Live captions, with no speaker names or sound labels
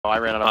Oh, I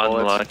ran out of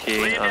bullets.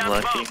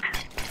 Unlucky.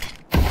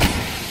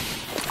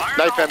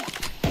 Knife him.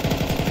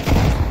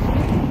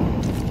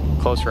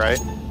 Close right.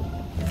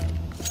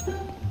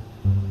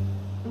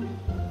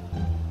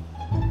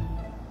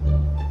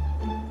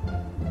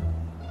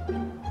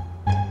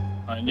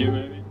 I knew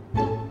maybe.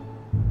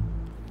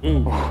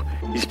 Ooh,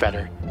 he's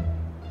better.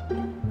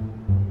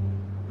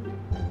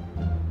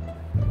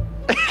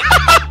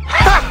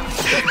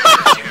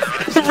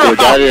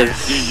 Dude,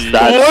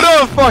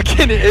 What a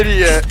fucking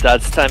idiot!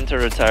 That's time to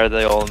retire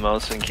the old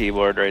mouse and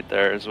keyboard right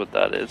there is what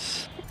that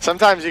is.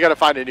 Sometimes you gotta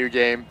find a new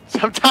game.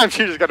 Sometimes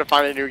you just gotta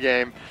find a new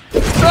game.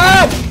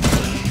 Ah!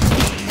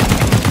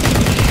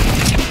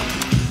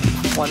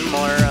 One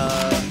more,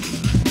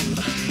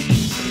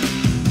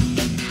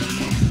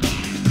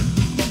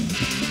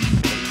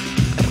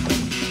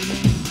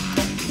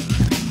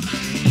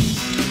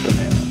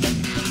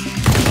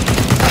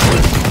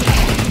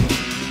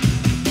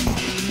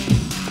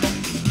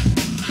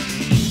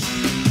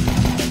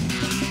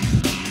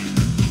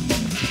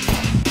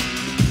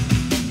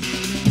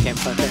 can't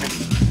put there.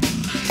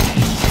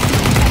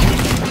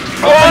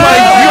 Oh my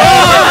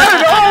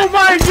god! Oh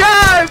my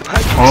god!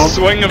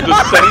 Swing of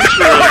the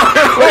century!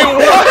 Wait,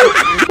 what?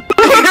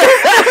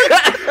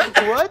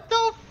 What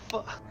the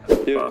fuck?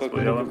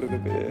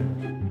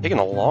 Taking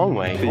a long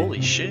way, holy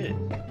shit.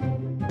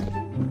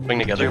 Swing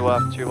together.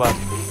 Two left.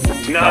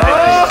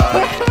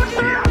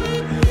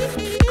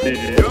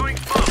 Doing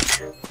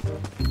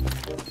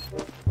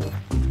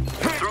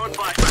throwing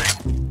flashbang.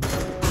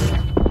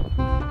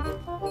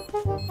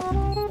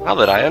 How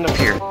did I end up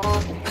here?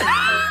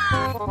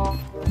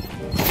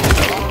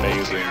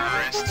 Amazing.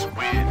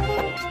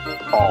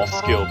 All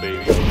skill,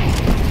 baby.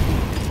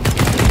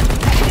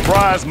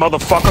 Surprise,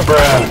 motherfucker!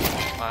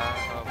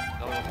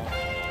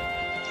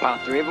 Wow,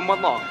 3 of them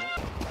went long.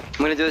 I'm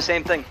gonna do the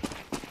same thing.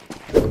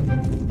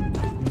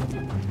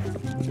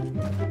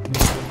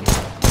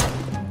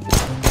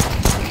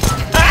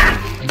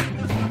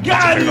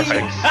 Got him!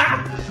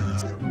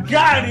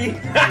 Got him!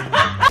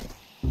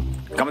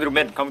 Coming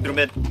through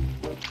mid.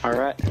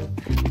 Alright.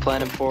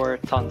 Planning for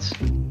tons.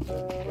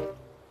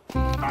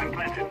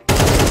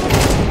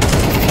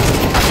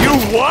 You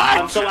what?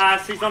 I'm so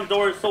ass, he's on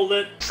doors, so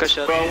lit. Good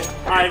shot. Bro,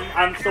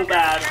 I'm so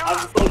bad.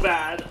 I'm so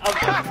bad.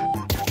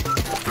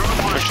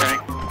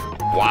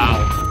 Wow.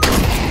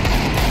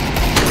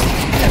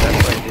 Yeah, that's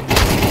what I did.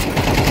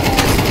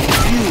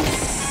 You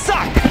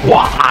suck!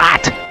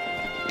 What?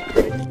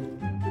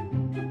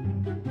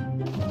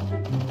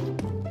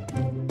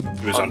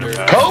 He was under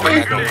that.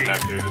 Kobe!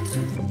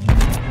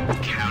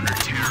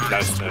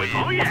 Nice dude.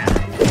 Oh yeah.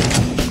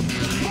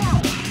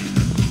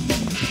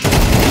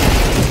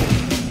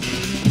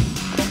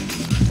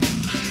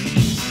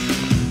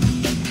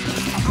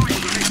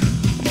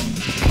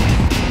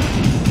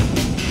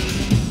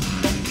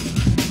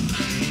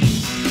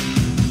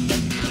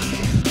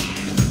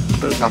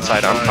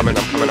 Outside, I'm coming.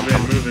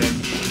 Move in.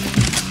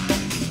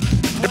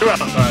 Two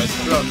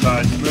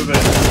outside, move in.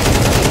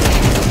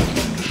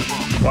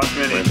 Watch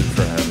mini.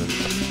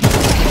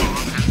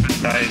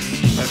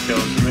 Nice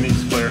kills.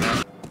 Mini's clear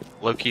now.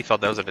 Low-key thought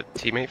that was a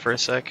teammate for a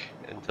sec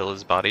until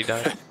his body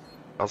died.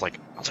 I was like,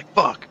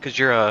 fuck, cause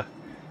you're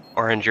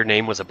orange, your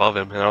name was above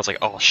him, and I was like,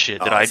 oh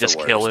shit, did I just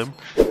kill him?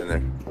 So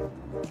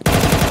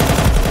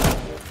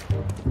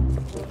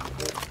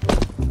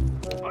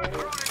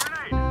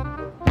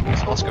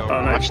let's go.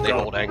 Watch the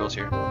old angles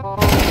here.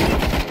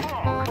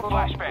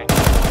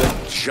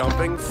 The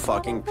jumping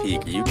fucking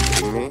peak, are you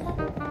kidding me?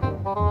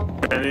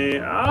 Mini,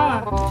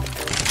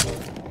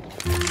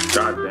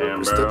 God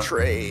damn, Just bro. a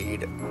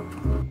trade.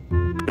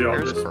 They all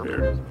Where's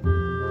disappeared.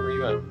 Where are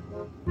you at?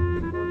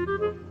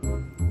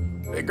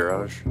 Big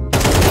garage.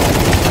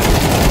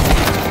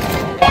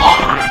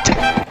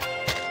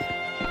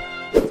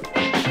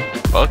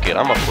 Fuck it,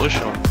 I'ma push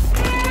him.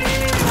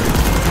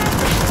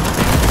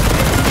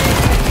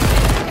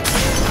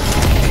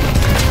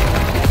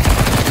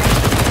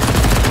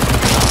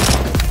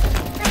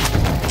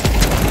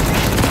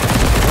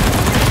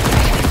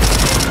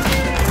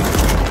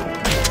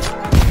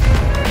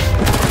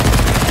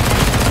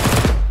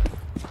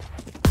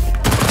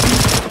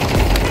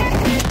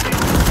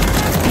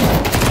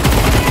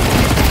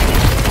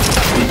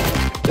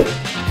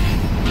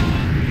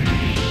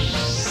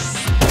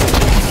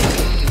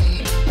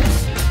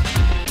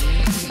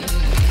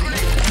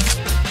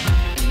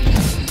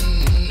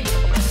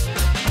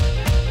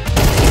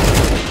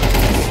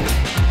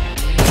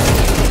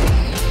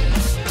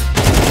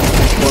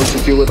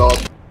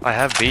 I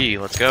have B,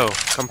 let's go.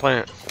 Come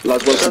plant.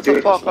 Shut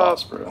the fuck up.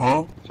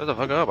 Huh? Shut the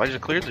fuck up, I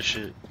just cleared the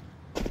shit.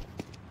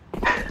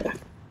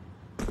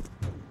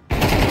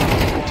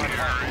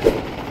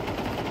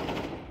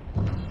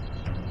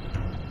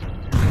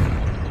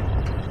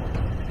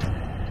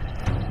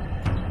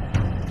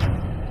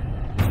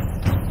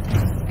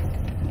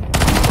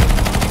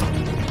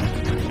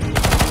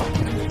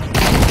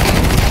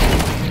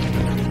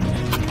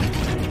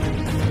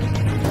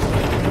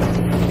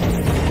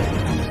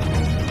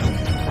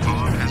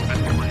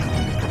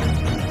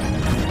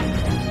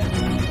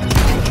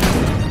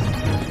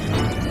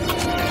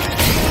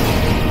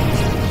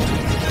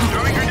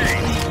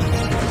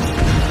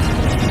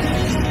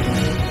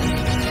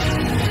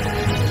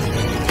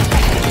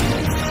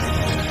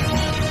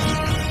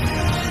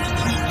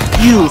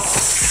 You